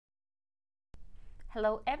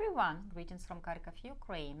Hello everyone! Greetings from Kharkov,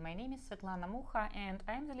 Ukraine. My name is Svetlana Mukha and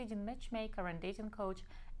I'm the leading matchmaker and dating coach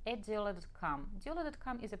at Duola.com.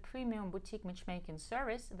 Duola.com is a premium boutique matchmaking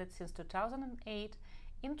service that since 2008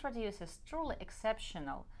 introduces truly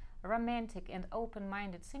exceptional, romantic and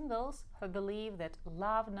open-minded singles who believe that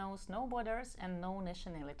love knows no borders and no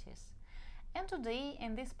nationalities. And today,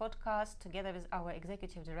 in this podcast, together with our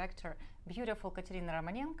executive director, beautiful Katerina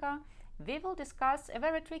Romanenko, we will discuss a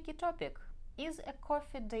very tricky topic. Is a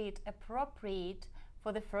coffee date appropriate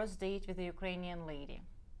for the first date with a Ukrainian lady?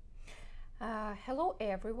 Hello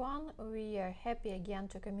everyone, we are happy again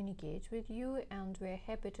to communicate with you and we are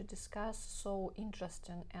happy to discuss so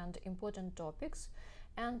interesting and important topics.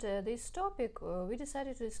 And this topic, we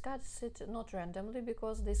decided to discuss it not randomly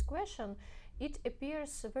because this question, it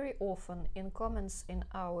appears very often in comments in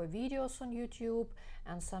our videos on YouTube,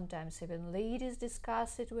 and sometimes even ladies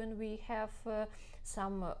discuss it when we have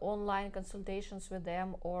some online consultations with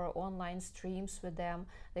them or online streams with them.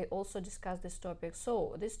 They also discuss this topic.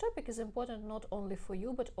 So this topic is important not only for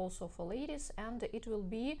you but also for ladies, and it will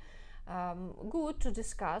be good to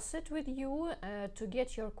discuss it with you, to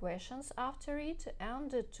get your questions after it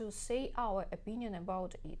and to say our opinion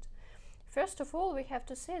about it. First of all, we have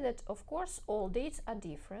to say that of course all dates are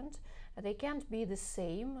different. They can't be the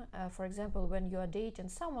same. For example, when you are dating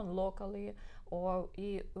someone locally or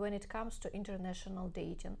when it comes to international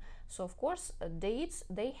dating. So of course dates,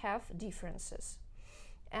 they have differences.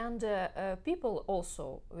 And people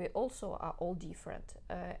also, we also are all different.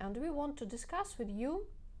 And we want to discuss with you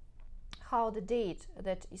how the date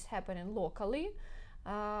that is happening locally,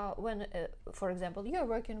 when, for example, you're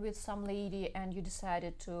working with some lady and you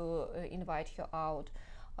decided to invite her out,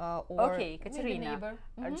 or Okay, Katerina, neighbor.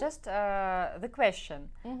 just the question.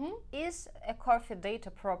 Is a coffee date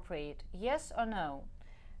appropriate? Yes or no?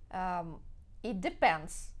 It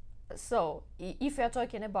depends. So, if you are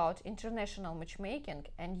talking about international matchmaking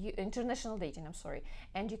and international dating, I'm sorry,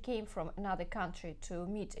 and you came from another country to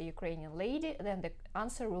meet a Ukrainian lady, then the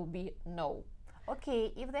answer will be no.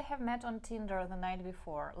 Okay, if they have met on Tinder the night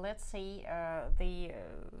before, let's say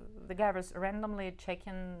the guy was randomly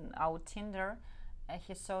checking out Tinder,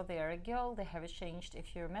 he saw there a girl, they have exchanged a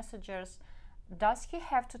few messages. Does he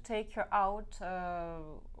have to take her out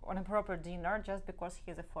on a proper dinner just because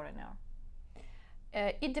he's a foreigner?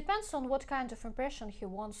 It depends on what kind of impression he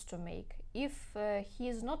wants to make. If he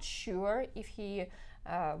is not sure, if he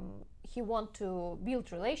want to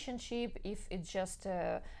build relationship, if it's just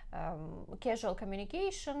casual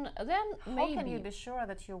communication, then maybe. How can you be sure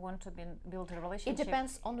that you want to build a relationship? It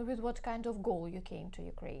depends on with what kind of goal you came to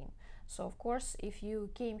Ukraine. So of course, if you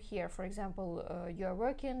came here, for example, you are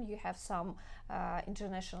working, you have some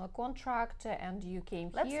international contract, and you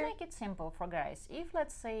came Let's here. make it simple for guys. If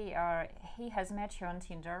let's say he has met you on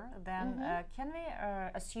Tinder, then can we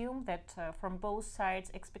assume that from both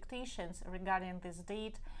sides expectations regarding this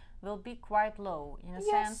date will be quite low, in a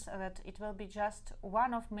sense that it will be just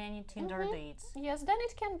one of many Tinder dates? Yes, then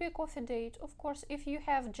it can be a coffee date. Of course, if you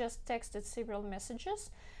have just texted several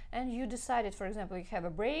messages and you decided, for example, you have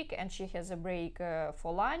a break and she has a break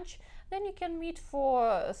for lunch, then you can meet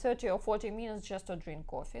for 30 or 40 minutes just to drink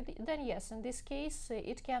coffee. Then yes, in this case,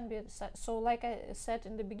 it can be. So like I said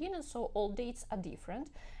in the beginning, so all dates are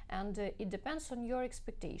different and it depends on your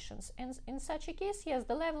expectations. And in such a case, yes,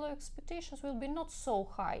 the level of expectations will be not so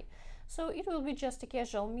high. So it will be just a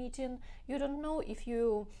casual meeting. You don't know if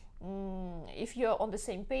you're on the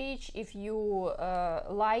same page, if you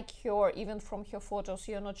like her, even from her photos,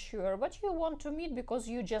 you're not sure, but you want to meet because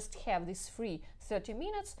you just have this free 30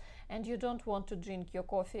 minutes and you don't want to drink your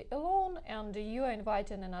coffee alone, and you are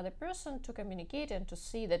inviting another person to communicate and to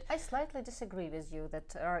see that. I slightly disagree with you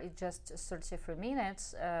that it's just 33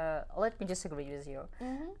 minutes. Let me disagree with you.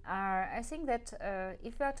 I think that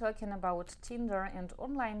if we are talking about Tinder and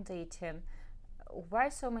online dating, why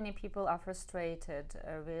so many people are frustrated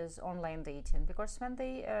with online dating? Because when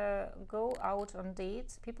they go out on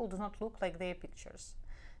dates, people do not look like their pictures.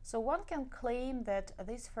 So one can claim that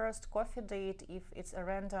this first coffee date, if it's a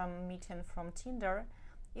random meeting from Tinder,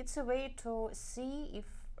 it's a way to see if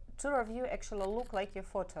two of you actually look like your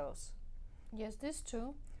photos. Yes, this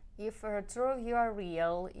too. If two of you are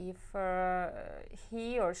real, if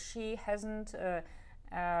he or she hasn't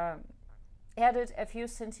added a few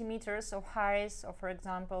centimeters of height, or for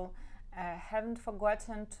example, haven't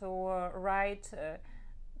forgotten to write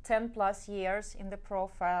 10 plus years in the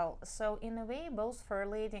profile. So in a way, both for a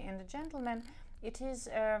lady and a gentleman, it is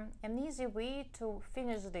an easy way to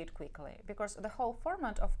finish the date quickly, because the whole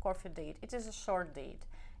format of coffee date, it is a short date.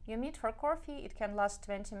 You meet for coffee, it can last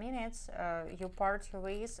 20 minutes, you part your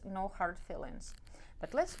ways, no hard feelings.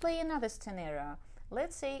 But let's play another scenario.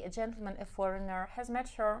 Let's say a gentleman, a foreigner, has met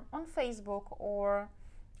her on Facebook or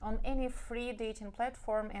on any free dating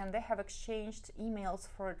platform, and they have exchanged emails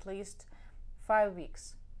for at least 5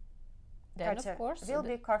 weeks. Then Katya, of course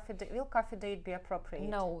will coffee date be appropriate?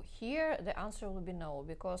 No, here the answer will be no,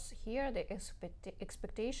 because here the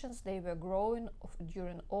expectations, they were growing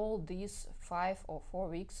during all these 5 or 4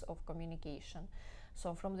 weeks of communication.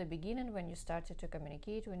 So from the beginning, when you started to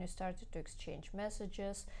communicate, when you started to exchange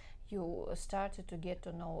messages, you started to get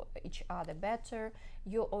to know each other better,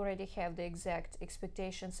 you already have the exact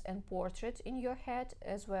expectations and portrait in your head.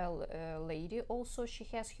 As well, lady also, she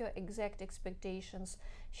has her exact expectations.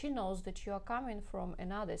 She knows that you are coming from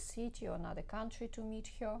another city or another country to meet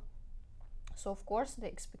her. So of course the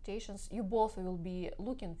expectations, you both will be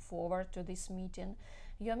looking forward to this meeting.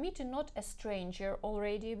 You're meeting not a stranger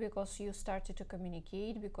already, because you started to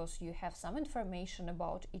communicate, because you have some information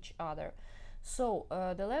about each other. So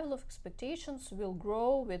the level of expectations will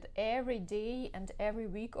grow with every day and every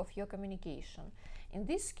week of your communication. In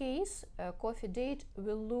this case, a coffee date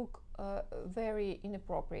will look very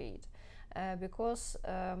inappropriate, because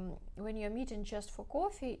when you're meeting just for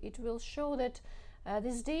coffee, it will show that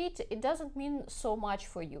this date, it doesn't mean so much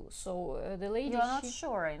for you. So the lady, you're not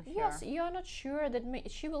sure in here. Yes, you are not sure that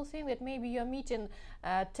she will think that maybe you're meeting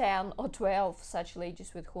 10 or 12 such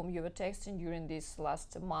ladies with whom you were texting during these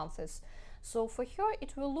last months. So for her,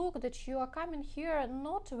 it will look that you are coming here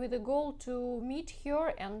not with a goal to meet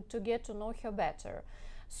her and to get to know her better.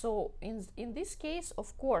 So in this case,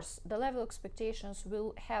 of course, the level of expectations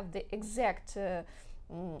will have the exact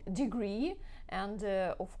degree, and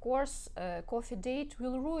of course coffee date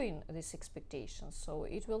will ruin these expectations, so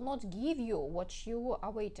it will not give you what you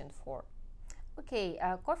are waiting for. Okay,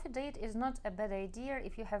 coffee date is not a bad idea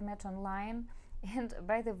if you have met online. And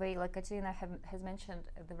by the way, like Katerina has mentioned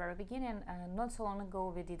at the very beginning, not so long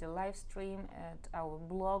ago we did a live stream at our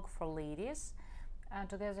blog for ladies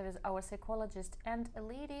together with our psychologist, and a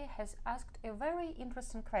lady has asked a very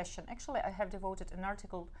interesting question. Actually, I have devoted an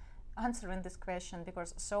article answering this question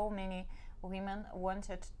because so many women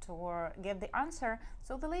wanted to get the answer.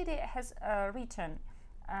 So the lady has written,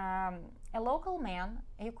 a local man,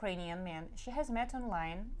 a Ukrainian man, she has met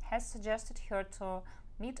online, has suggested her to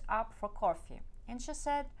meet up for coffee. And she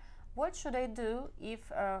said, what should I do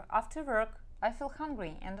if after work I feel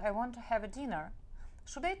hungry and I want to have a dinner?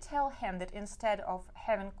 Should I tell him that instead of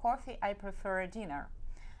having coffee, I prefer a dinner?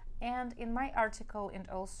 And in my article, and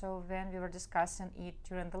also when we were discussing it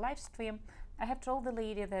during the live stream, I have told the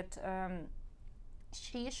lady that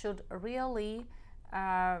she should really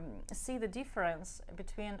see the difference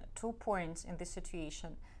between 2 points in this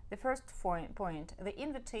situation. The first point, the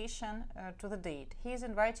invitation to the date. He is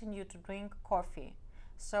inviting you to drink coffee.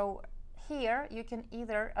 So here you can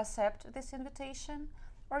either accept this invitation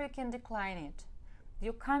or you can decline it.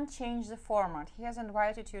 You can't change the format. He has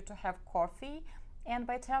invited you to have coffee, and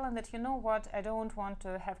by telling that, you know what, I don't want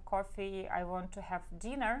to have coffee, I want to have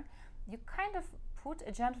dinner, you kind of put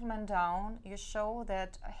a gentleman down. You show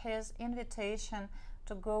that his invitation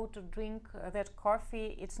to go to drink that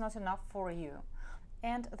coffee, it's not enough for you.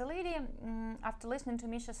 And the lady, after listening to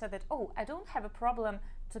me, she said that, oh, I don't have a problem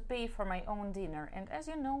to pay for my own dinner. And as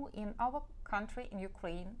you know, in our country, in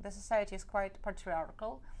Ukraine, the society is quite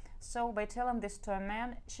patriarchal. So by telling this to a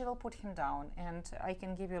man, she will put him down. And I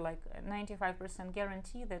can give you like a 95%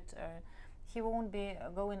 guarantee that he won't be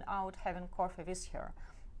going out having coffee with her.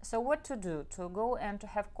 So what to do? To go and to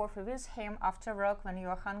have coffee with him after work when you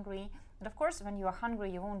are hungry. And of course, when you are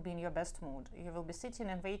hungry, you won't be in your best mood. You will be sitting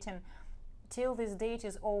and waiting till this date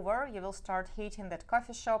is over. You will start hating that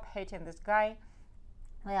coffee shop, hating this guy.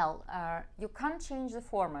 Well, you can't change the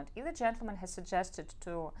format. If the gentleman has suggested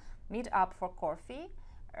to meet up for coffee,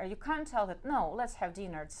 you can't tell that, no, let's have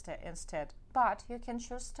dinner instead. But you can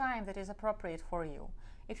choose time that is appropriate for you.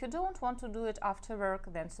 If you don't want to do it after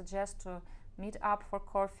work, then suggest to meet up for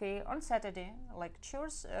coffee on Saturday. Like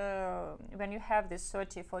choose when you have this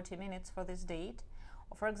 30-40 minutes for this date.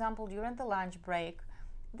 Or for example, during the lunch break,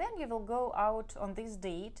 then you will go out on this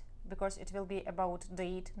date, because it will be about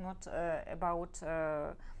date, not about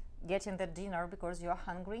getting the dinner because you are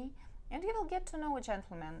hungry. And you will get to know a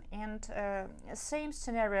gentleman. And same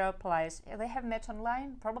scenario applies. They have met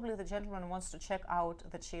online. Probably the gentleman wants to check out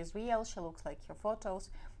that she is real. She looks like her photos.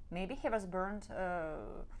 Maybe he was burned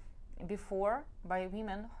before by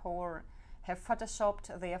women who have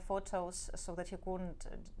photoshopped their photos so that you couldn't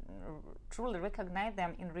truly recognize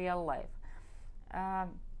them in real life.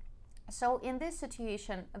 So in this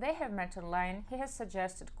situation, they have met online. He has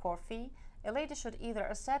suggested coffee. A lady should either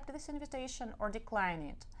accept this invitation or decline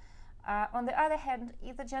it. On the other hand,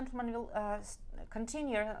 if the gentleman will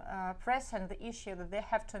continue pressing the issue that they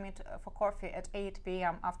have to meet for coffee at 8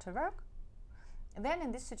 p.m. after work, then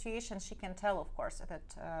in this situation she can tell, of course,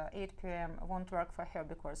 that 8 p.m. won't work for her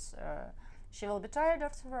because she will be tired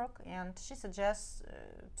after work, and she suggests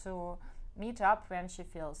to meet up when she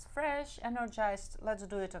feels fresh, energized. Let's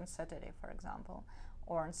do it on Saturday, for example,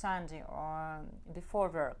 or on Sunday, or before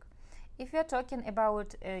work. If we are talking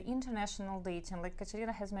about international dating, like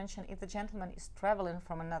Katerina has mentioned, if the gentleman is traveling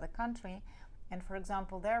from another country, and for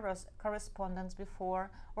example there was correspondence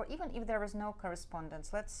before, or even if there was no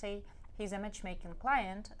correspondence, let's say he's a matchmaking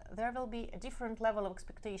client, there will be a different level of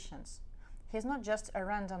expectations. He's not just a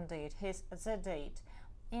random date, he's the date.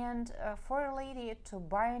 And for a lady to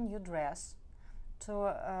buy a new dress,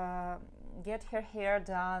 to get her hair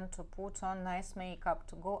done, to put on nice makeup,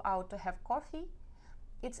 to go out to have coffee,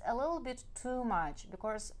 it's a little bit too much,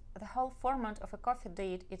 because the whole format of a coffee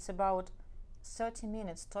date, it's about 30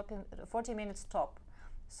 minutes, 40 minutes top.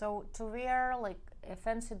 So to wear like a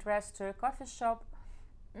fancy dress to a coffee shop,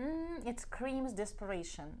 it screams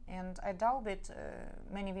desperation, and I doubt that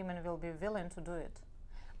many women will be willing to do it.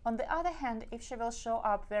 On the other hand, if she will show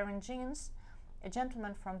up wearing jeans, a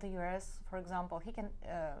gentleman from the US, for example, he can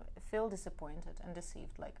feel disappointed and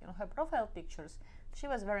deceived. Like in her profile pictures, she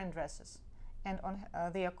was wearing dresses, and on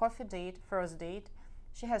their coffee date, first date,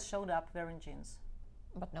 she has showed up wearing jeans.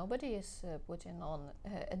 But nobody is putting on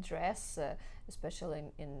a dress, especially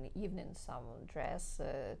in the evening, some dress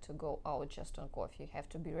to go out just on coffee. You have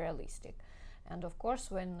to be realistic. And of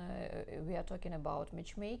course, when we are talking about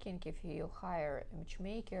matchmaking, if you hire a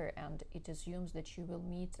matchmaker and it assumes that you will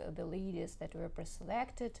meet the ladies that were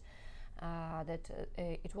preselected, that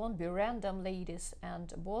it won't be random ladies,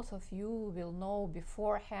 and both of you will know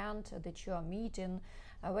beforehand that you are meeting,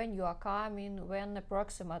 when you are coming, when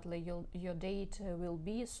approximately your date will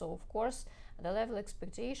be. So of course the level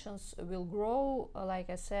expectations will grow,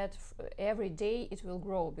 like I said, every day it will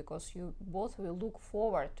grow, because you both will look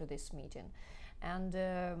forward to this meeting. And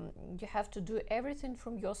you have to do everything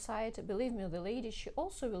from your side. Believe me, the lady, she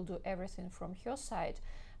also will do everything from her side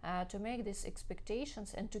to make these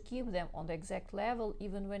expectations and to keep them on the exact level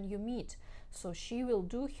even when you meet. So she will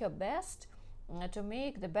do her best to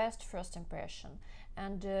make the best first impression.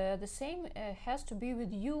 And the same has to be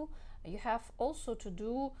with you. You have also to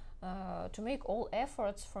do to make all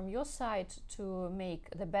efforts from your side to make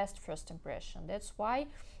the best first impression. That's why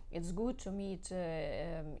it's good to meet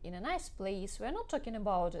in a nice place. We're not talking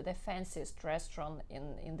about the fanciest restaurant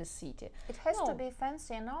in the city. It has to be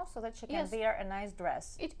fancy enough so that she can wear a nice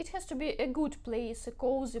dress. It has to be a good place, a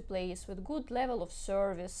cozy place with good level of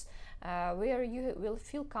service, where you will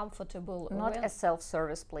feel comfortable. Not a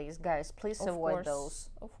self-service place, guys. Please avoid those.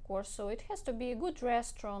 Of course. So it has to be a good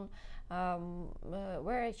restaurant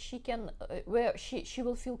where she can, where she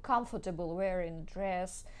will feel comfortable wearing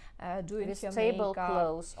dress, doing with her table makeup.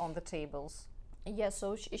 clothes on the tables. Yeah,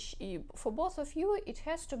 so for both of you, it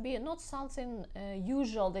has to be not something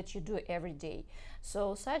usual that you do every day.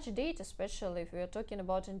 So such date, especially if we are talking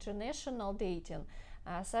about international dating,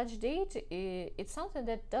 such date, it's something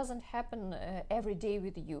that doesn't happen every day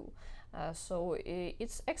with you. So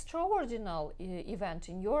it's extraordinary event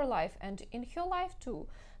in your life and in her life too.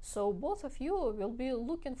 So both of you will be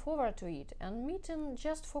looking forward to it, and meeting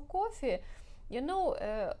just for coffee, you know,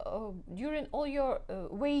 during all your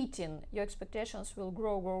waiting, your expectations will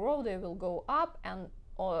grow, they will go up, and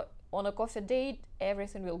on a coffee date,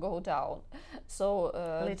 everything will go down. So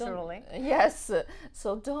literally. Yes.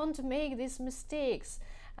 So don't make these mistakes.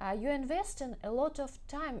 You invest in a lot of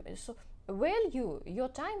time. So value your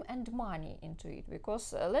time and money into it,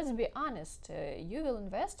 because let's be honest, you will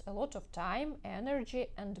invest a lot of time, energy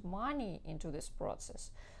and money into this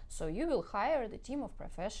process. So you will hire the team of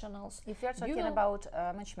professionals. If you're talking about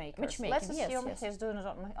matchmakers, let's assume he's doing it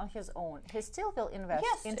on his own. He still will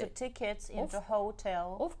invest into tickets, into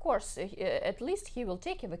hotel. Of course, at least he will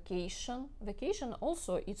take a vacation. Vacation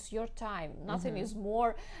also, it's your time. Nothing is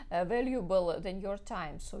more valuable than your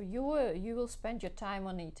time. So you will spend your time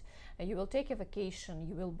on it. You will take a vacation,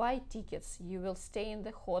 you will buy tickets, you will stay in the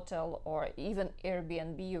hotel or even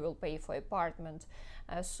Airbnb, you will pay for apartment.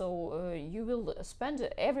 So you will spend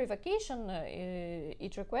every vacation,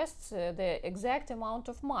 it requests the exact amount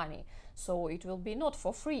of money. So it will be not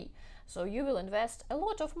for free. So you will invest a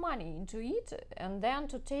lot of money into it, and then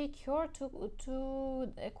to take her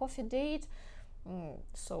to a coffee date.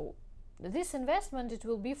 So this investment, it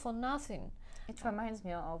will be for nothing. It reminds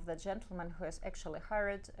me of the gentleman who has actually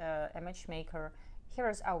hired a matchmaker. Here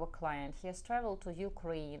is our client. He has traveled to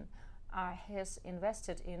Ukraine. He has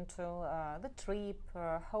invested into the trip,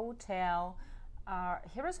 hotel,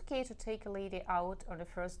 He was okay to take a lady out on the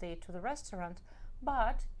first date to the restaurant,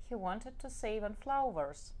 but he wanted to save on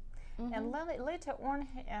flowers. And later on,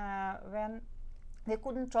 when we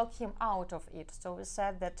couldn't talk him out of it, so we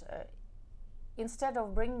said that instead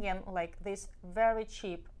of bringing like these very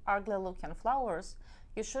cheap, ugly-looking flowers,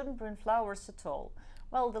 you shouldn't bring flowers at all.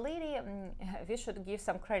 Well, the lady, we should give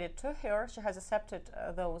some credit to her. She has accepted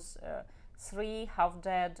those 3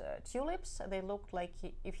 half-dead tulips. They looked like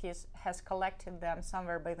if he has collected them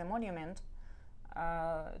somewhere by the monument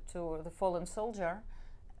to the fallen soldier.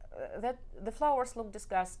 That the flowers look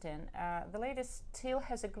disgusting. The lady still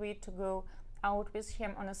has agreed to go out with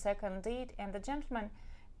him on a second date, and the gentleman,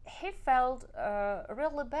 he felt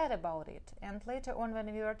really bad about it. And later on,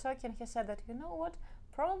 when we were talking, he said that, you know what,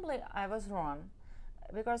 probably I was wrong,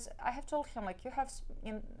 because I have told him, like, you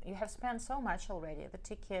have spent so much already, the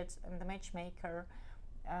tickets and the matchmaker,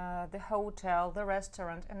 the hotel, the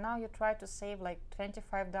restaurant, and now you try to save like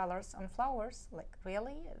 $25 on flowers. Like,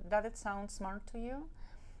 really? Does it sound smart to you?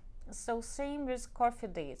 So same with coffee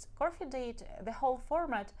dates. Coffee date, the whole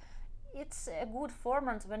format, it's a good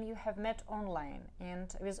format when you have met online.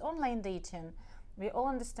 And with online dating, we all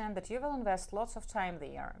understand that you will invest lots of time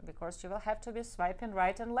there, because you will have to be swiping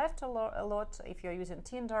right and left a lot if you're using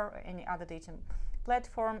Tinder or any other dating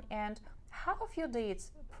platform. And half of your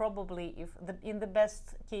dates, probably, in the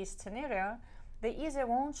best case scenario, they either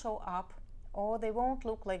won't show up, or they won't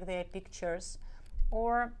look like their pictures,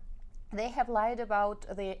 or they have lied about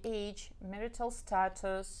their age, marital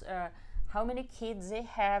status, how many kids they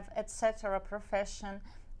have, etc., profession.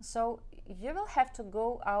 So you will have to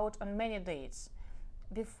go out on many dates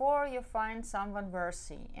before you find someone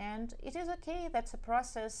worthy. And it is okay, that's a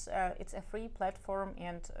process, it's a free platform,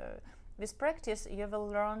 and with practice you will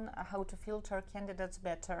learn how to filter candidates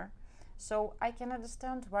better. So I can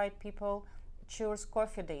understand why people choose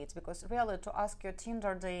coffee dates, because really, to ask your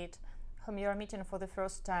Tinder date whom you are meeting for the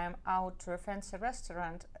first time out to a fancy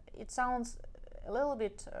restaurant, it sounds a little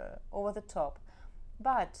bit over the top.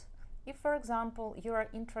 But if, for example, you are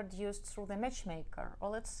introduced through the matchmaker,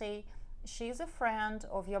 or let's say she is a friend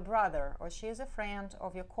of your brother, or she is a friend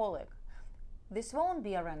of your colleague, this won't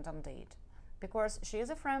be a random date, because she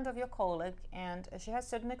is a friend of your colleague and she has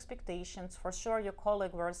certain expectations. For sure, your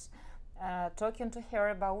colleague was talking to her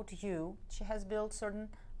about you. She has built certain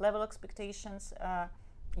level expectations.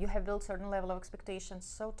 You have built certain level of expectations.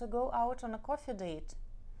 So to go out on a coffee date,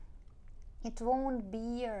 it won't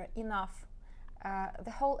be enough.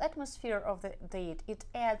 The whole atmosphere of the date, it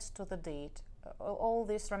adds to the date. All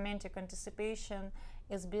this romantic anticipation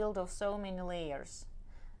is built of so many layers.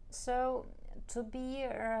 So to be,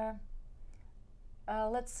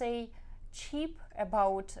 let's say, cheap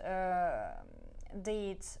about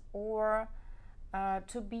dates, or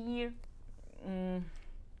to be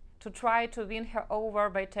to try to win her over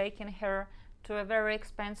by taking her to a very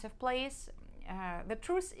expensive place, the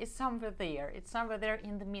truth is somewhere there. It's somewhere there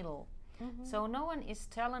in the middle. So no one is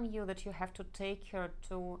telling you that you have to take her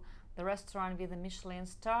to the restaurant with a Michelin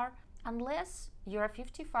star, unless you are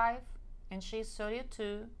 55 and she's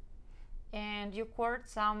 32, and you court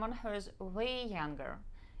someone who is way younger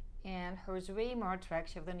and who is way more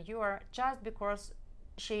attractive than you are, just because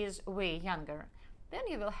she is way younger. Then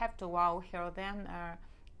you will have to wow her. Then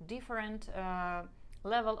different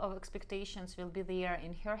level of expectations will be there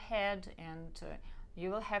in her head, and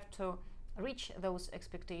you will have to reach those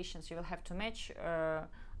expectations. You will have to match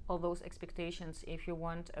all those expectations if you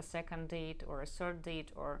want a second date or a third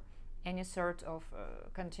date or any sort of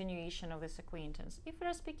continuation of this acquaintance. If we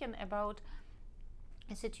are speaking about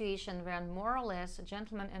a situation where more or less a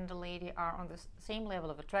gentleman and a lady are on the same level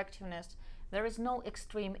of attractiveness, there is no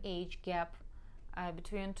extreme age gap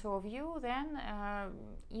between two of you, then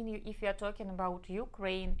if you are talking about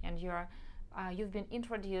Ukraine and you've been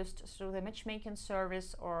introduced through the matchmaking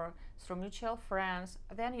service or through mutual friends,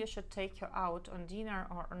 then you should take her out on dinner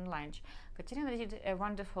or on lunch. Katerina did a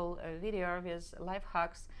wonderful video with life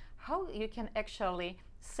hacks, how you can actually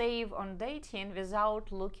save on dating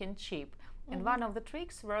without looking cheap. And one of the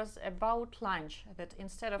tricks was about lunch, that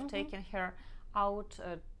instead of taking her out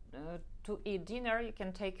to eat dinner, you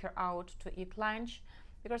can take her out to eat lunch,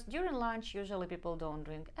 because during lunch usually people don't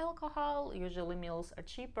drink alcohol, usually meals are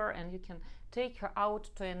cheaper, and you can take her out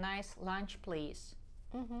to a nice lunch place.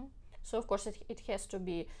 So of course it has to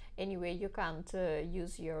be, anyway, you can't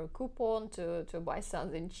use your coupon to buy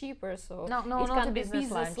something cheaper, so no, it not can't a be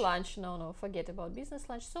business lunch. No, forget about business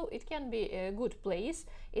lunch. So it can be a good place.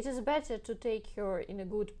 It is better to take her in a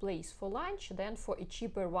good place for lunch than for a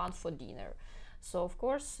cheaper one for dinner. So of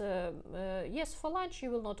course, yes, for lunch you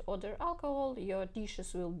will not order alcohol, your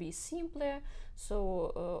dishes will be simpler.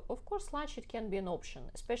 So of course lunch it can be an option,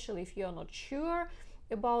 especially if you're not sure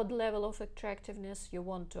about the level of attractiveness, you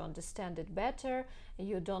want to understand it better,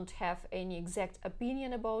 you don't have any exact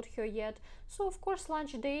opinion about her yet. So of course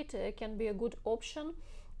lunch date can be a good option.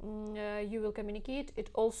 You will communicate. It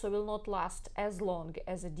also will not last as long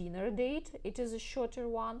as a dinner date. It is a shorter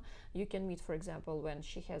one. You can meet, for example, when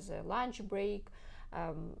she has a lunch break.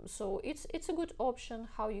 So it's a good option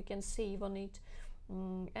how you can save on it.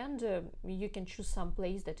 And you can choose some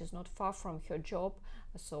place that is not far from her job.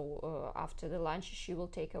 So after the lunch she will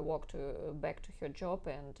take a walk back to her job,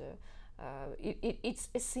 and it's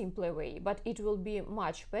a simpler way, but it will be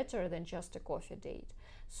much better than just a coffee date.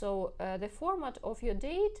 So the format of your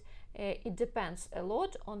date, it depends a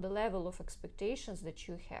lot on the level of expectations that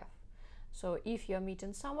you have. So if you're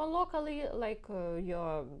meeting someone locally, like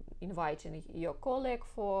you're inviting your colleague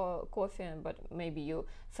for coffee, but maybe you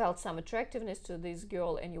felt some attractiveness to this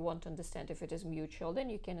girl and you want to understand if it is mutual, then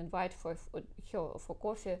you can invite her for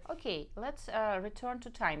coffee. Okay, let's return to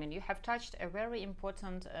timing. You have touched a very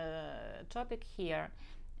important topic here.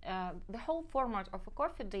 The whole format of a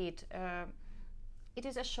coffee date, it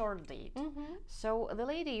is a short date. So the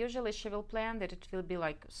lady usually she will plan that it will be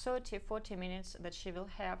like 30-40 minutes that she will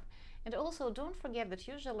have. And also don't forget that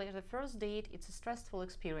usually the first date it's a stressful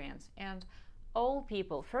experience, and all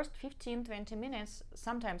people first 15-20 minutes,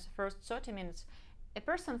 sometimes first 30 minutes, a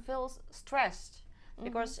person feels stressed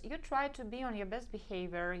because you try to be on your best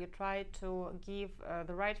behavior, you try to give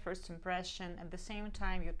the right first impression. At the same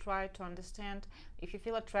time you try to understand if you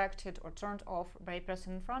feel attracted or turned off by a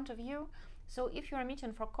person in front of you. So if you are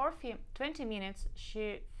meeting for coffee 20 minutes,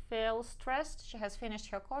 she feels stressed, she has finished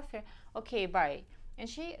her coffee, okay, bye, and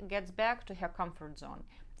she gets back to her comfort zone.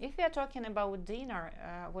 If we are talking about dinner,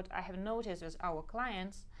 what I have noticed with our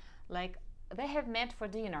clients, like they have met for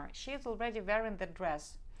dinner, she is already wearing the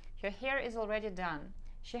dress, her hair is already done,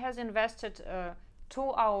 she has invested 2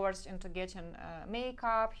 hours into getting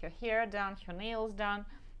makeup, her hair done, her nails done.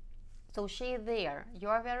 So she is there, you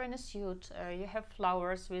are wearing a suit, you have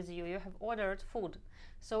flowers with you, you have ordered food.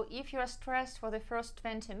 So if you are stressed for the first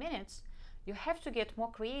 20 minutes, you have to get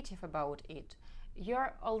more creative about it.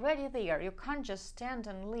 You're already there, you can't just stand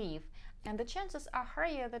and leave. And the chances are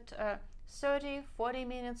higher that 30-40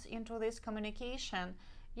 minutes into this communication,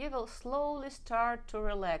 you will slowly start to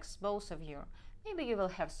relax, both of you. Maybe you will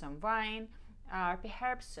have some wine,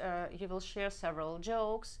 perhaps you will share several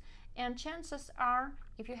jokes. And chances are,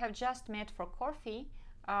 if you have just met for coffee,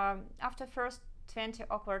 after first 20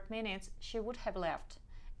 awkward minutes, she would have left.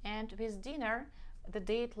 And with dinner, the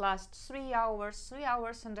date lasts 3 hours, 3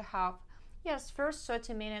 hours and a half. Yes, first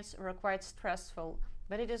 30 minutes were quite stressful,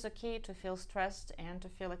 but it is okay to feel stressed and to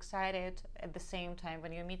feel excited at the same time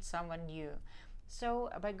when you meet someone new. So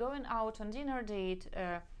by going out on dinner date,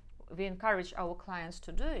 we encourage our clients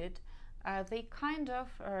to do it. They kind of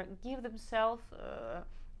give themselves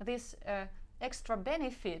this extra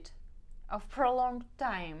benefit of prolonged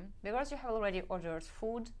time, because you have already ordered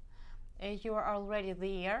food, you are already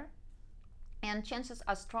there, and chances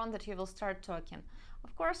are strong that you will start talking.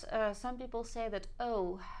 Of course, some people say that,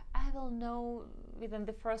 oh, I will know within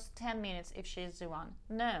the first 10 minutes if she is the one.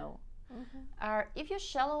 No. If you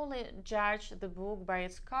shallowly judge the book by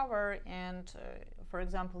its cover and, for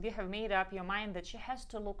example, you have made up your mind that she has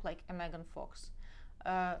to look like a Megan Fox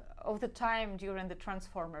of the time during the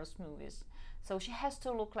Transformers movies. So she has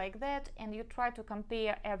to look like that, and you try to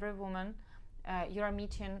compare every woman you are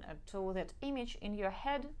meeting to that image in your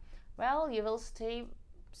head, well, you will stay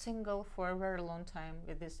single for a very long time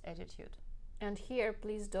with this attitude. And here,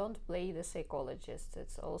 please don't play the psychologist.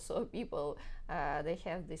 It's also people, they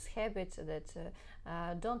have this habit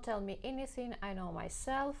that don't tell me anything, I know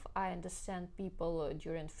myself, I understand people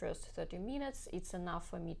during first 30 minutes, it's enough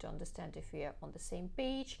for me to understand if we are on the same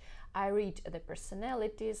page, I read the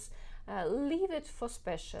personalities. Leave it for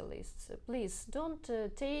specialists. Please don't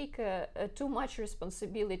take too much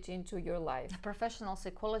responsibility into your life. Professional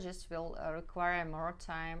psychologists will require more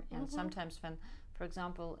time, and sometimes when, for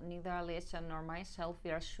example, neither Alessia nor myself,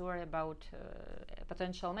 we are sure about a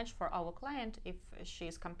potential match for our client, if she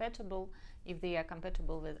is compatible, if they are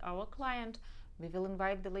compatible with our client, we will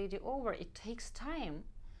invite the lady over. It takes time.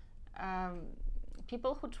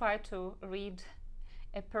 People who try to read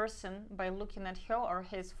a person by looking at her or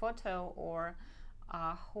his photo, or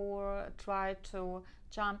who try to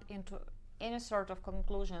jump into any sort of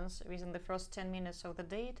conclusions within the first 10 minutes of the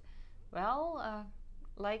date, well,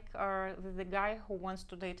 like the guy who wants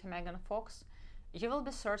to date Megan Fox, you will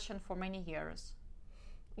be searching for many years.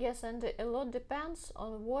 Yes, and a lot depends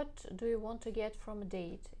on what do you want to get from a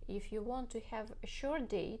date. If you want to have a short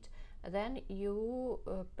date, then you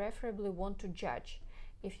preferably want to judge.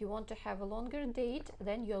 If you want to have a longer date,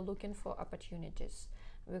 then you're looking for opportunities,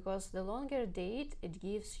 because the longer date, it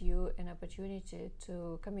gives you an opportunity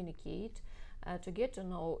to communicate, to get to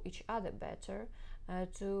know each other better,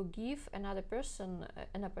 to give another person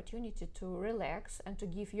an opportunity to relax, and to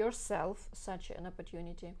give yourself such an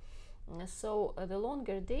opportunity. So the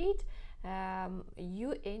longer date,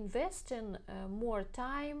 you invest in more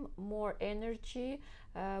time, more energy,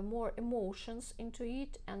 more emotions into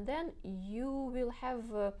it, and then you will have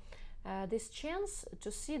this chance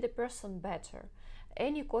to see the person better.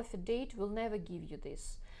 Any coffee date will never give you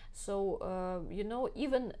this. So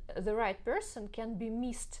even the right person can be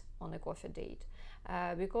missed on a coffee date.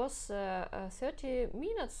 Because 30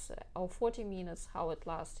 minutes or 40 minutes, how it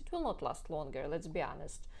lasts, it will not last longer, let's be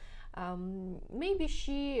honest. Maybe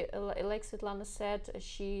she, like Svetlana said,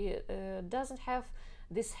 she doesn't have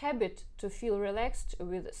this habit to feel relaxed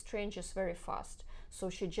with strangers very fast, so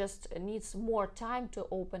she just needs more time to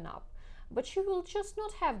open up, but she will just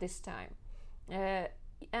not have this time.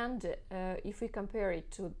 And if we compare it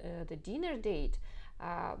to the dinner date,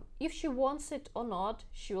 if she wants it or not,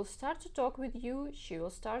 she will start to talk with you, she will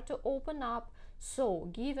start to open up. So,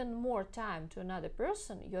 giving more time to another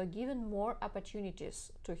person, you are giving more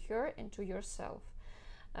opportunities to her and to yourself.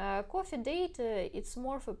 Coffee date, it's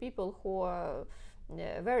more for people who are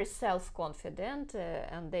very self-confident,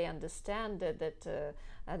 and they understand that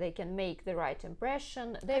they can make the right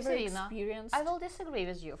impression. They're very experienced. I will disagree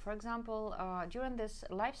with you. For example, during this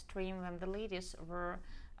live stream, when the ladies were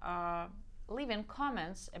leaving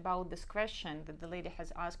comments about this question that the lady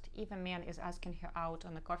has asked, if a man is asking her out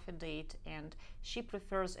on a coffee date and she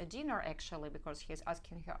prefers a dinner, actually, because he is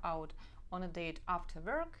asking her out on a date after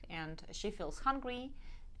work and she feels hungry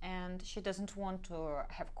and she doesn't want to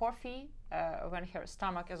have coffee when her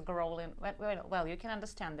stomach is growling. Well, you can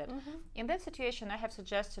understand that. In that situation, I have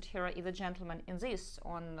suggested her, if the gentleman insists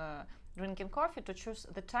on drinking coffee, to choose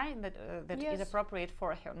the time that Yes. is appropriate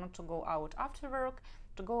for her, not to go out after work,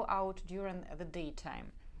 to go out during the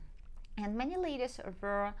daytime. And many ladies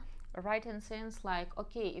were writing things like,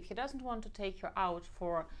 okay, if he doesn't want to take her out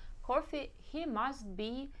for coffee, he must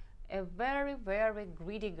be a very, very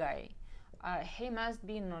greedy guy. He must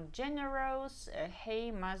be not generous,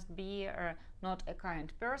 he must be not a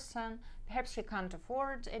kind person. Perhaps he can't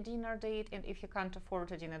afford a dinner date, and if he can't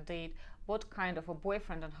afford a dinner date, what kind of a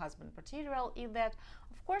boyfriend and husband material is that?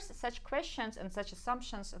 Of course, such questions and such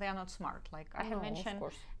assumptions, they are not smart. Like I have mentioned,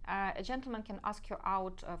 a gentleman can ask you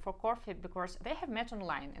out for coffee because they have met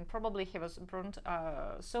online, and probably he was burned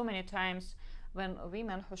so many times when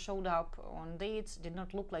women who showed up on dates did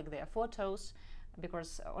not look like their photos,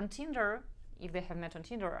 because on Tinder, if they have met on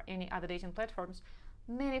Tinder or any other dating platforms,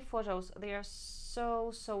 many photos, they are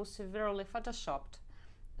so severely photoshopped.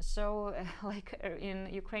 So like in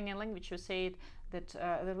Ukrainian language you say it, that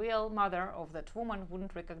the real mother of that woman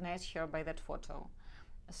wouldn't recognize her by that photo.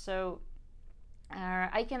 So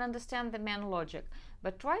I can understand the man logic,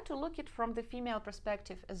 but try to look it from the female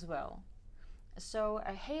perspective as well. So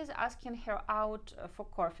he is asking her out for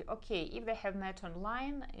coffee. Okay, if they have met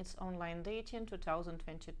online, it's online dating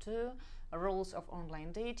 2022, rules of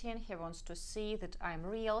online dating. He wants to see that I'm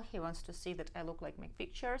real, he wants to see that I look like my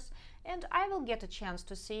pictures, and I will get a chance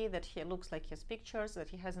to see that he looks like his pictures, that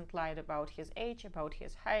he hasn't lied about his age, about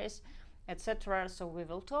his height, etc. So we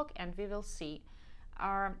will talk and we will see.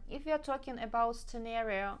 If we are talking about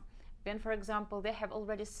scenario when, for example, they have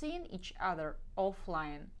already seen each other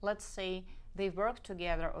offline, let's say they work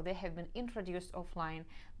together or they have been introduced offline,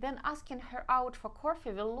 then asking her out for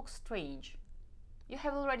coffee will look strange. You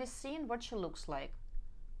have already seen what she looks like.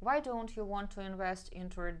 Why don't you want to invest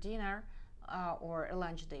into a dinner or a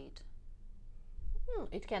lunch date?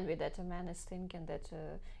 It can be that a man is thinking that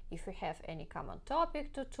if we have any common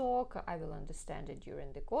topic to talk, I will understand it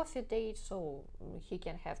during the coffee date. So he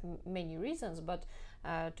can have many reasons, but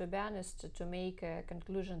to be honest, to make a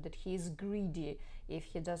conclusion that he is greedy if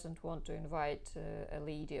he doesn't want to invite a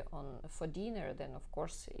lady on for dinner, then of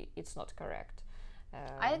course it's not correct.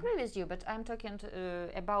 I agree with you, but I'm talking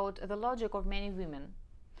about the logic of many women.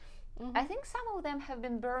 I think some of them have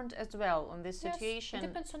been burned as well on this situation. Yes, it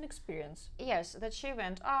depends on experience. Yes, that she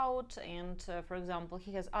went out and, for example,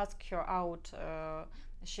 he has asked her out.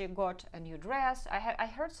 She got a new dress. I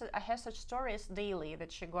have such stories daily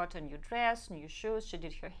that she got a new dress, new shoes. She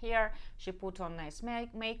did her hair. She put on nice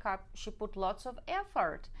makeup. She put lots of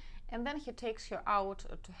effort, and then he takes her out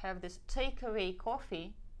to have this takeaway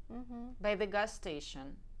coffee by the gas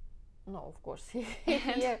station. No, of course,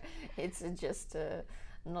 here it's just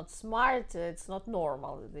not smart, it's not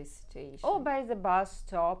normal, this situation. Or by the bus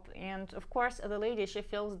stop, and of course the lady, she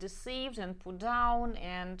feels deceived and put down,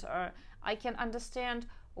 and I can understand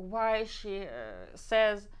why she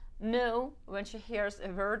says no when she hears a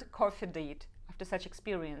word coffee date after such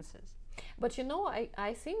experiences. But you know,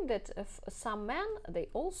 I think that some men, they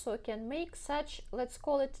also can make such, let's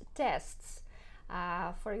call it, tests.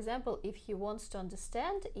 For example, if he wants to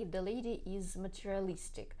understand if the lady is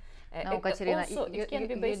materialistic. No, Katerina, it can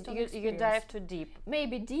be based on experience. You dive too deep.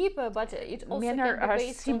 Maybe deeper, but it also Men can be are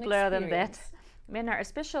based simpler on than that. experience. Men are,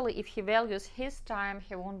 especially if he values his time,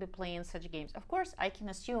 he won't be playing such games. Of course, I can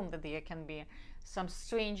assume that there can be some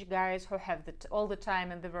strange guys who have all the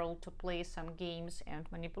time in the world to play some games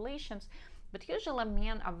and manipulations, but usually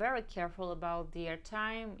men are very careful about their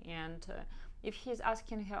time, and if he's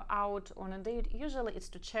asking her out on a date, usually it's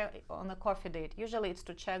to check on a coffee date. Usually it's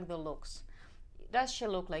to check the looks. Does she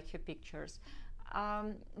look like her pictures?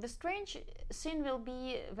 The strange scene will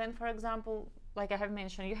be when, for example, like I have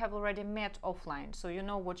mentioned, you have already met offline, so you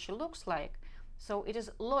know what she looks like. So it is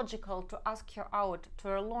logical to ask her out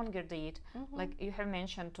to a longer date, like you have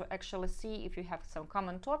mentioned, to actually see if you have some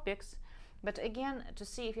common topics. But again, to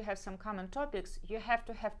see if you have some common topics, you have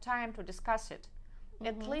to have time to discuss it.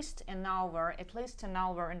 At least an hour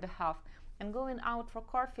and a half. And going out for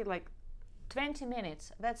coffee, like 20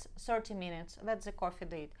 minutes, that's 30 minutes, that's a coffee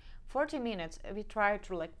date. 40 minutes, we try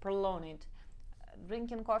to like prolong it.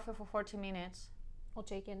 Drinking coffee for 40 minutes. Or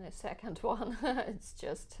taking a second one, it's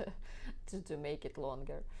just to make it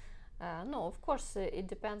longer. No, of course, it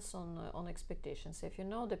depends on expectations. If you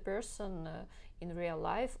know the person in real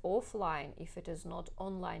life, offline, if it is not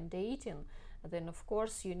online dating, then of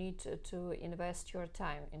course you need to invest your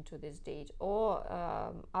time into this date, or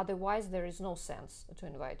otherwise there is no sense to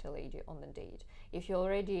invite a lady on a date. If you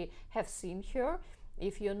already have seen her,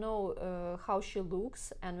 if you know how she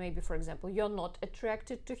looks, and maybe, for example, you're not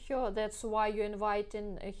attracted to her, that's why you're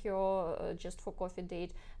inviting her just for coffee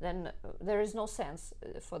date, then there is no sense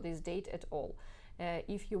for this date at all.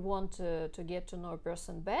 If you want to get to know a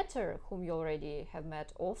person better, whom you already have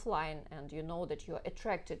met offline, and you know that you're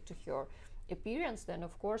attracted to her appearance, then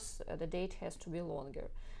of course the date has to be longer.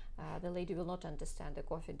 The lady will not understand the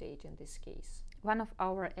coffee date in this case. One of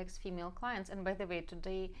our ex-female clients, and by the way,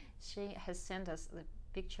 today she has sent us the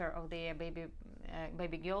picture of their baby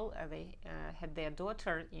girl. They had their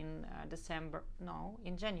daughter in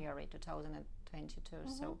January 2022.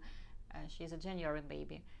 So she's a January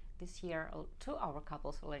baby. This year, two our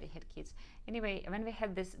couples already had kids. Anyway, when we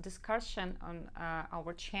had this discussion on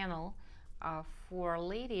our channel for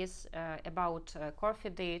ladies about coffee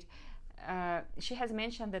date, she has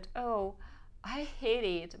mentioned that, oh, I hate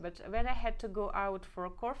it, but when I had to go out for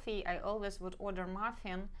coffee, I always would order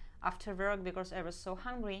muffin after work because I was so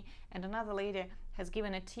hungry. And another lady has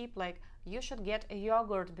given a tip like, you should get a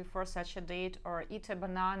yogurt before such a date, or eat a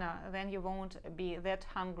banana, then you won't be that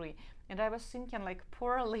hungry. And I was thinking, like,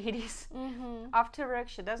 poor ladies, after work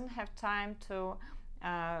she doesn't have time to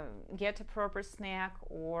get a proper snack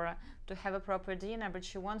or to have a proper dinner, but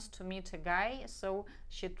she wants to meet a guy, so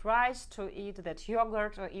she tries to eat that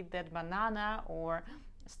yogurt or eat that banana or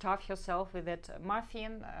stuff herself with that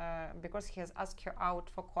muffin because he has asked her out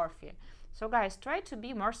for coffee. So guys, try to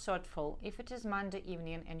be more thoughtful. If it is Monday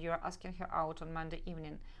evening and you are asking her out on Monday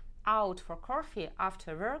evening, out for coffee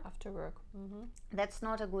after work, that's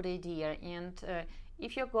not a good idea. And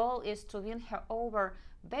if your goal is to win her over,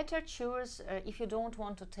 better choose, if you don't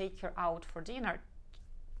want to take her out for dinner,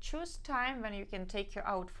 choose time when you can take her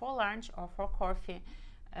out for lunch or for coffee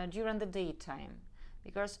during the daytime.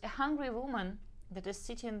 Because a hungry woman that is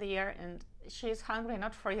sitting there, and she is hungry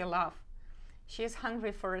not for your love, she is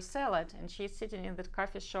hungry for a salad, and she's sitting in that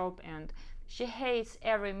coffee shop and she hates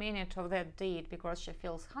every minute of that date because she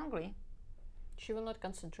feels hungry. She will not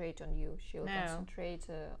concentrate on you. She will concentrate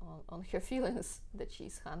on her feelings that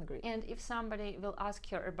she's hungry. And if somebody will ask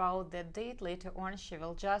her about that date later on, she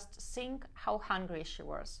will just think how hungry she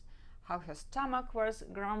was, how her stomach was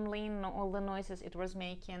grumbling, all the noises it was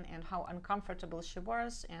making, and how uncomfortable she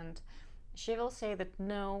was. And she will say that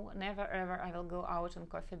no, never ever I will go out on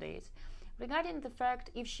coffee dates. Regarding the fact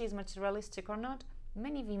if she is materialistic or not,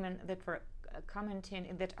 many women that were commenting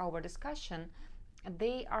in that our discussion,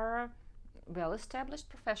 they are well established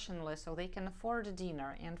professionally, so they can afford a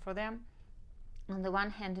dinner, and for them, on the one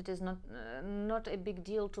hand, it is not a big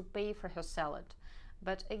deal to pay for her salad,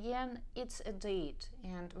 but again, it's a date,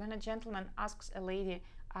 and when a gentleman asks a lady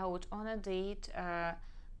out on a date,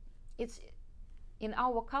 it's in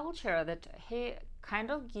our culture that he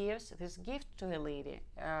kind of gives this gift to a lady,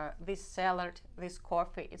 this salad, this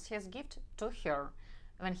coffee. It's his gift to her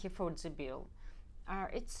when he foots the bill.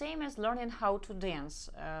 It's same as learning how to dance.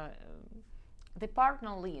 The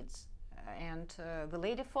partner leads and the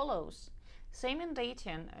lady follows. Same in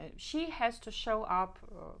dating. She has to show up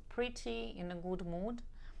pretty, in a good mood.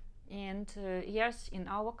 And yes, in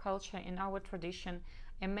our culture, in our tradition,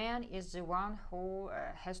 a man is the one who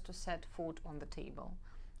has to set food on the table.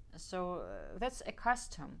 So that's a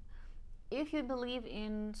custom. If you believe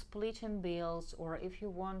in splitting bills, or if you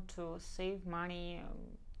want to save money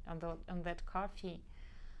on that coffee,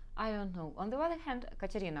 I don't know. On the other hand,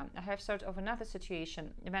 Katerina, I have sort of another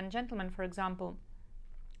situation. When gentlemen, for example,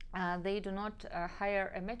 they do not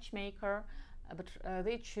hire a matchmaker, but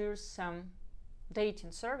they choose some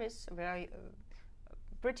dating service where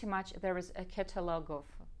pretty much there is a catalog of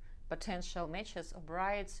potential matches of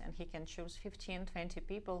brides, and he can choose 15-20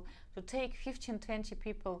 people. To take 15-20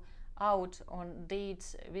 people out on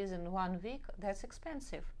dates within 1 week, that's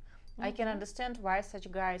expensive. I can understand why such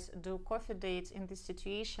guys do coffee dates in this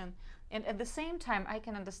situation, and at the same time I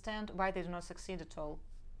can understand why they do not succeed at all.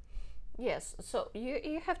 Yes, so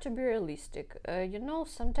you have to be realistic.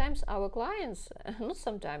 Sometimes our clients, not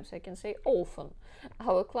sometimes, I can say often,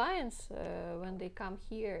 our clients, when they come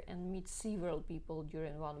here and meet several people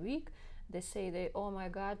during 1 week, they say oh my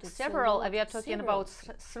God, it's several. We are talking about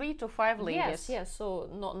 3 to 5 ladies. Yes. So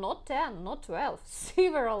not 10, not 12,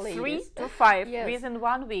 several ladies. 3 to 5 yes. within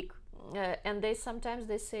 1 week. And they sometimes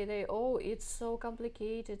say it's so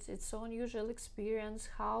complicated, it's so unusual experience,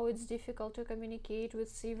 how it's difficult to communicate with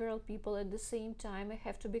several people at the same time. I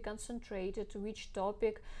have to be concentrated, which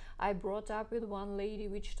topic I brought up with one lady,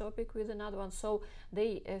 which topic with another one. So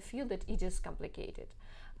they feel that it is complicated.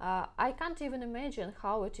 I can't even imagine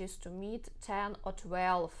how it is to meet 10 or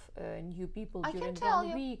 12 new people during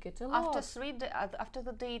 1 week. It's a lot. After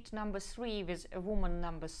the date number 3 with a woman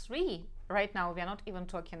number 3, right now we are not even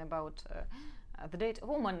talking about the date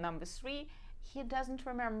woman number 3, he doesn't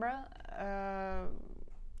remember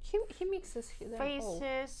he mixes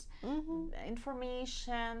faces,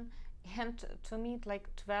 information, and to meet like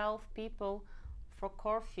 12 people for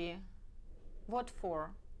coffee. What for?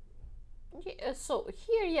 Yeah, so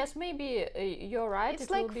here, yes, maybe you're right. It's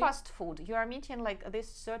like fast food. You are meeting like this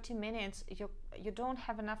 30 minutes. You don't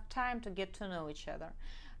have enough time to get to know each other.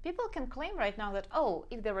 People can claim right now that,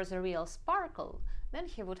 if there was a real sparkle, then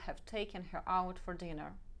he would have taken her out for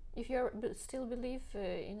dinner. If you still believe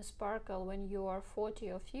in sparkle when you are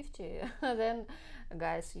 40 or 50, then,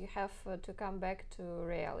 guys, you have to come back to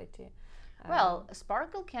reality. Well,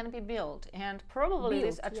 sparkle can be built, and probably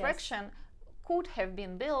this attraction could have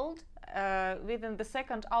been built within the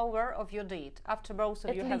second hour of your date, after both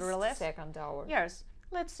of you have realized. Second hour. Yes.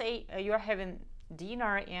 Let's say you're having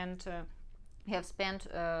dinner and you have spent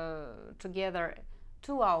together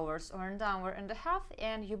 2 hours or an hour and a half,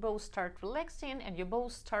 and you both start relaxing and you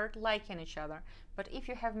both start liking each other. But if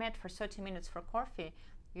you have met for 30 minutes for coffee,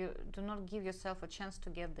 you do not give yourself a chance to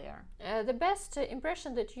get there. The best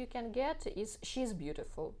impression that you can get is she's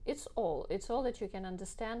beautiful. It's all that you can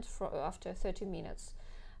understand after 30 minutes.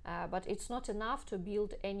 But it's not enough to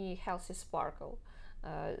build any healthy sparkle.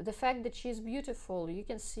 The fact that she's beautiful, you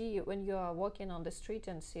can see when you are walking on the street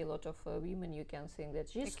and see a lot of women, you can think that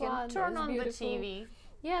she's can turn on the TV.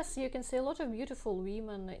 Yes, you can see a lot of beautiful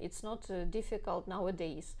women. It's not difficult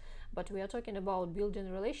nowadays. But we are talking about building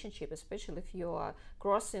a relationship, especially if you are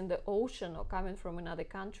crossing the ocean or coming from another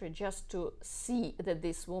country just to see that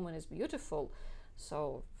this woman is beautiful.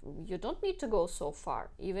 So you don't need to go so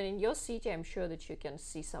far. Even in your city, I'm sure that you can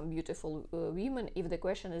see some beautiful women if the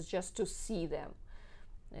question is just to see them.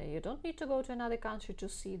 You don't need to go to another country to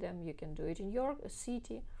see them. You can do it in your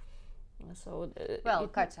city.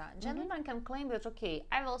 Katya, gentlemen can claim that, okay,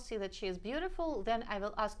 I will see that she is beautiful, then I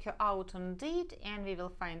will ask her out on a date and we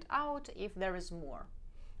will find out if there is more.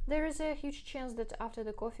 There is a huge chance that after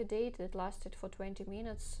the coffee date that lasted for 20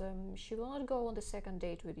 minutes, she will not go on the second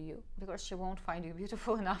date with you. Because she won't find you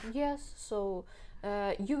beautiful enough. Yes, so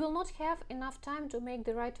you will not have enough time to make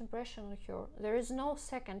the right impression on her. There is no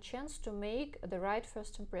second chance to make the right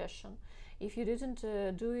first impression. If you didn't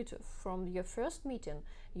do it from your first meeting,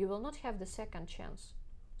 you will not have the second chance.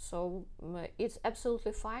 So it's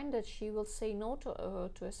absolutely fine that she will say no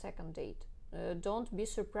to a second date. Don't be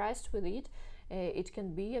surprised with it. It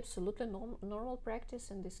can be absolutely normal practice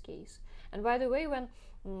in this case. And by the way, when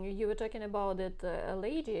you were talking about that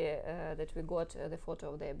lady that we got the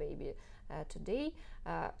photo of their baby today,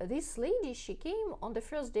 this lady, she came on the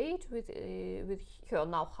first date with her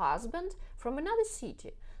now husband from another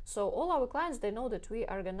city. So all our clients, they know that we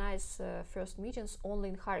organize first meetings only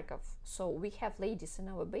in Kharkov. So we have ladies in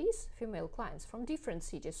our base, female clients from different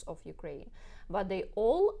cities of Ukraine, but they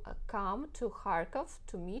all come to Kharkov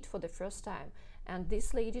to meet for the first time. and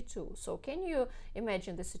this lady too. So can you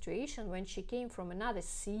imagine the situation when she came from another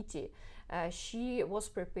city? She was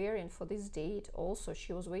preparing for this date also.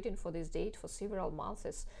 She was waiting for this date for several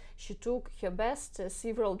months. She took her best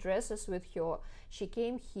several dresses with her. She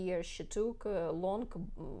came here. She took a long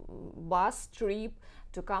bus trip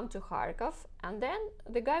to come to Kharkov, and then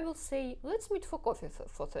the guy will say, let's meet for coffee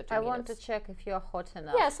for 30 minutes. I want to check if you're hot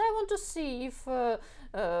enough. Yes, I want to see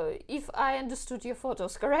if I understood your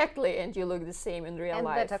photos correctly and you look the same in real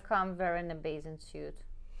life. And better come wearing a bathing suit.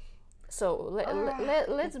 So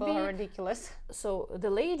let's be ridiculous. So the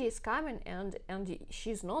lady is coming, and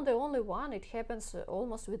she's not the only one. It happens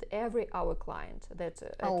almost with every our client that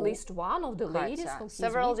at least one of the ladies.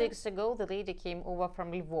 Several weeks ago, the lady came over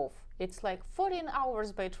from Lvov. It's like 14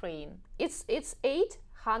 hours by train. It's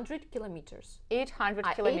 800 kilometers. 800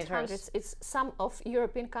 kilometers. 800. It's some of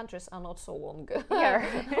European countries are not so long. Yeah.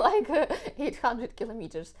 Like 800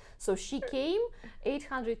 kilometers. So she came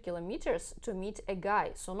 800 kilometers to meet a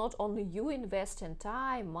guy. So not only you invest in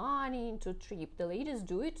time, money into trip, the ladies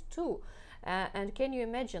do it too. And can you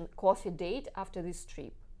imagine coffee date after this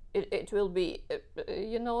trip? It will be,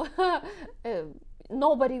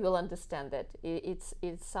 nobody will understand that.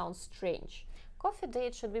 It sounds strange. Coffee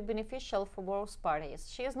date should be beneficial for both parties.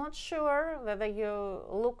 She is not sure whether you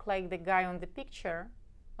look like the guy on the picture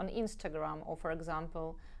on Instagram or, for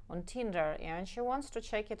example, on Tinder, and she wants to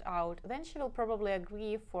check it out. Then she will probably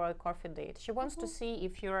agree for a coffee date. She wants to see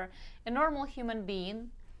if you're a normal human being,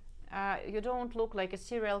 you don't look like a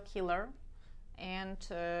serial killer, and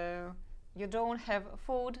you don't have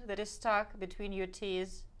food that is stuck between your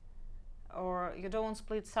teeth, or you don't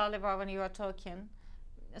split saliva when you are talking.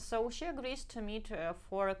 So she agrees to meet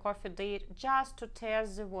for a coffee date just to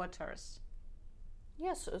test the waters.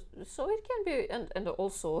 Yes, so it can be, and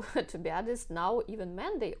also, to be honest, now even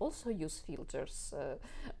men, they also use filters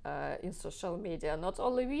in social media, not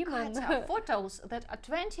only women. Photos that are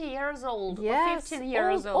 20 years old, yes, or 15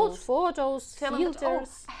 years old photos,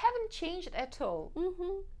 filters. Haven't changed at all.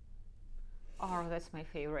 Mm-hmm. Oh, that's my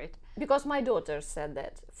favorite. Because my daughter said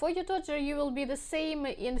that. For your daughter, you will be the same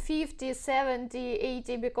in 50, 70,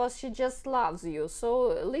 80, because she just loves you.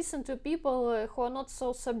 So listen to people who are not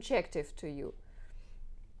so subjective to you.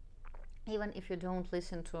 Even if you don't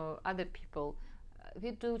listen to other people,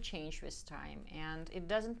 we do change with time. And it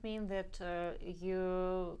doesn't mean that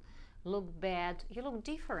you look bad. You look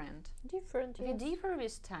different. Different, yes. We differ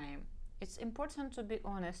with time. It's important to be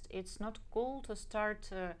honest. It's not cool to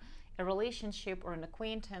start a relationship or an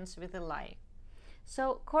acquaintance with a lie.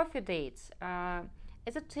 So coffee dates,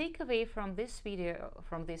 as a takeaway from this video,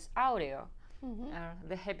 from this audio,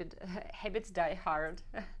 the habits die hard.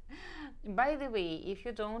 By the way, if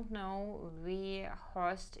you don't know, we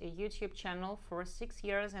host a YouTube channel for 6.5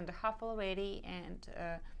 years already, and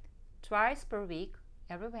twice per week,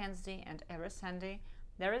 every Wednesday and every Sunday,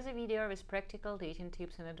 there is a video with practical dating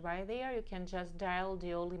tips and advice. There you can just dial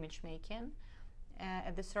Dioli Matchmaking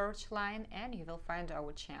at the search line and you will find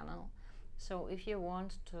our channel. So if you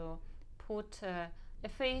want to put a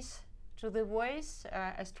face to the voice,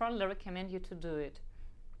 I strongly recommend you to do it.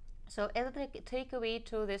 So as a takeaway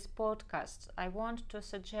to this podcast, I want to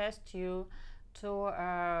suggest you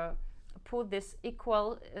to put this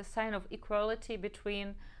equal sign of equality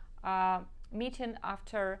between meeting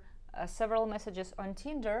after several messages on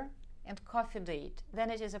Tinder and coffee date.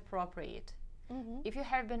 Then it is appropriate. If you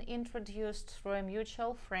have been introduced through a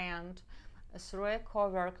mutual friend, through a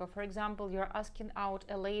coworker, for example, you're asking out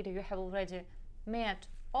a lady you have already met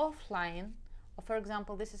offline, or for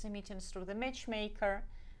example, this is a meeting through the matchmaker,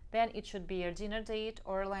 then it should be a dinner date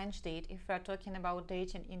or a lunch date if we are talking about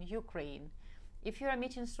dating in Ukraine. If you are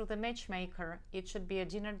meeting through the matchmaker, it should be a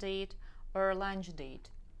dinner date or a lunch date.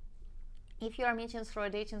 If you are meeting through a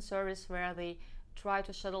dating service where they try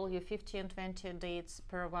to schedule you 15, 20 dates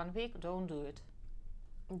per 1 week, don't do it.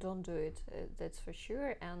 Don't do it, that's for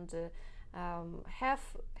sure. And have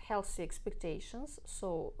healthy expectations.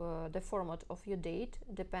 So the format of your date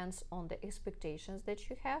depends on the expectations that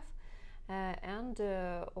you have. And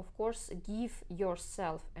of course, give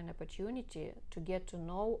yourself an opportunity to get to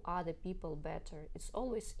know other people better. It's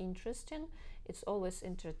always interesting, it's always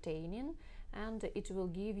entertaining, and it will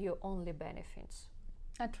give you only benefits.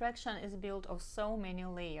 Attraction is built of so many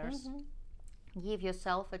layers. Give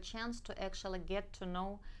yourself a chance to actually get to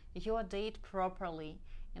know your date properly.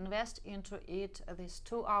 Invest into it these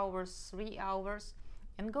 2 hours, 3 hours,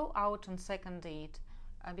 and go out on second date.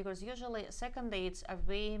 Because usually second dates are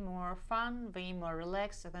way more fun, way more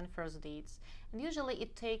relaxed than first dates. And usually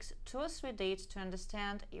it takes 2 or 3 dates to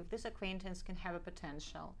understand if this acquaintance can have a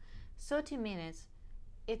potential. 30 minutes,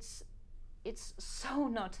 it's so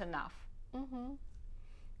not enough. Mm-hmm.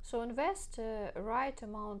 So invest a right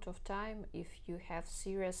amount of time if you have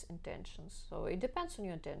serious intentions. So it depends on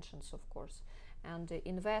your intentions, of course. And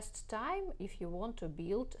invest time if you want to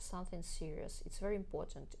build something serious. It's very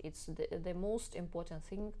important. It's the most important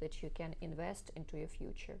thing that you can invest into your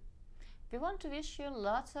future. We want to wish you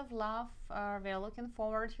lots of love. We are looking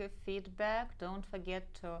forward to your feedback. Don't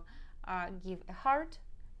forget to give a heart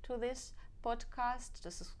to this podcast, to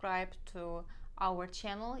subscribe to our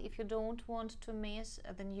channel if you don't want to miss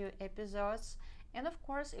the new episodes. And of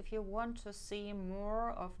course, if you want to see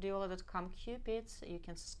more of Diola.com Cupids, you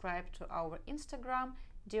can subscribe to our Instagram,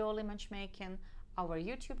 Diola Matchmaking, our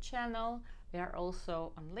YouTube channel. We are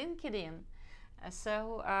also on LinkedIn.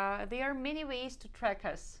 So there are many ways to track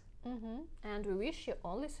us. Mm-hmm. And we wish you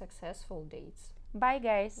only successful dates. Bye,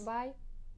 guys. Bye.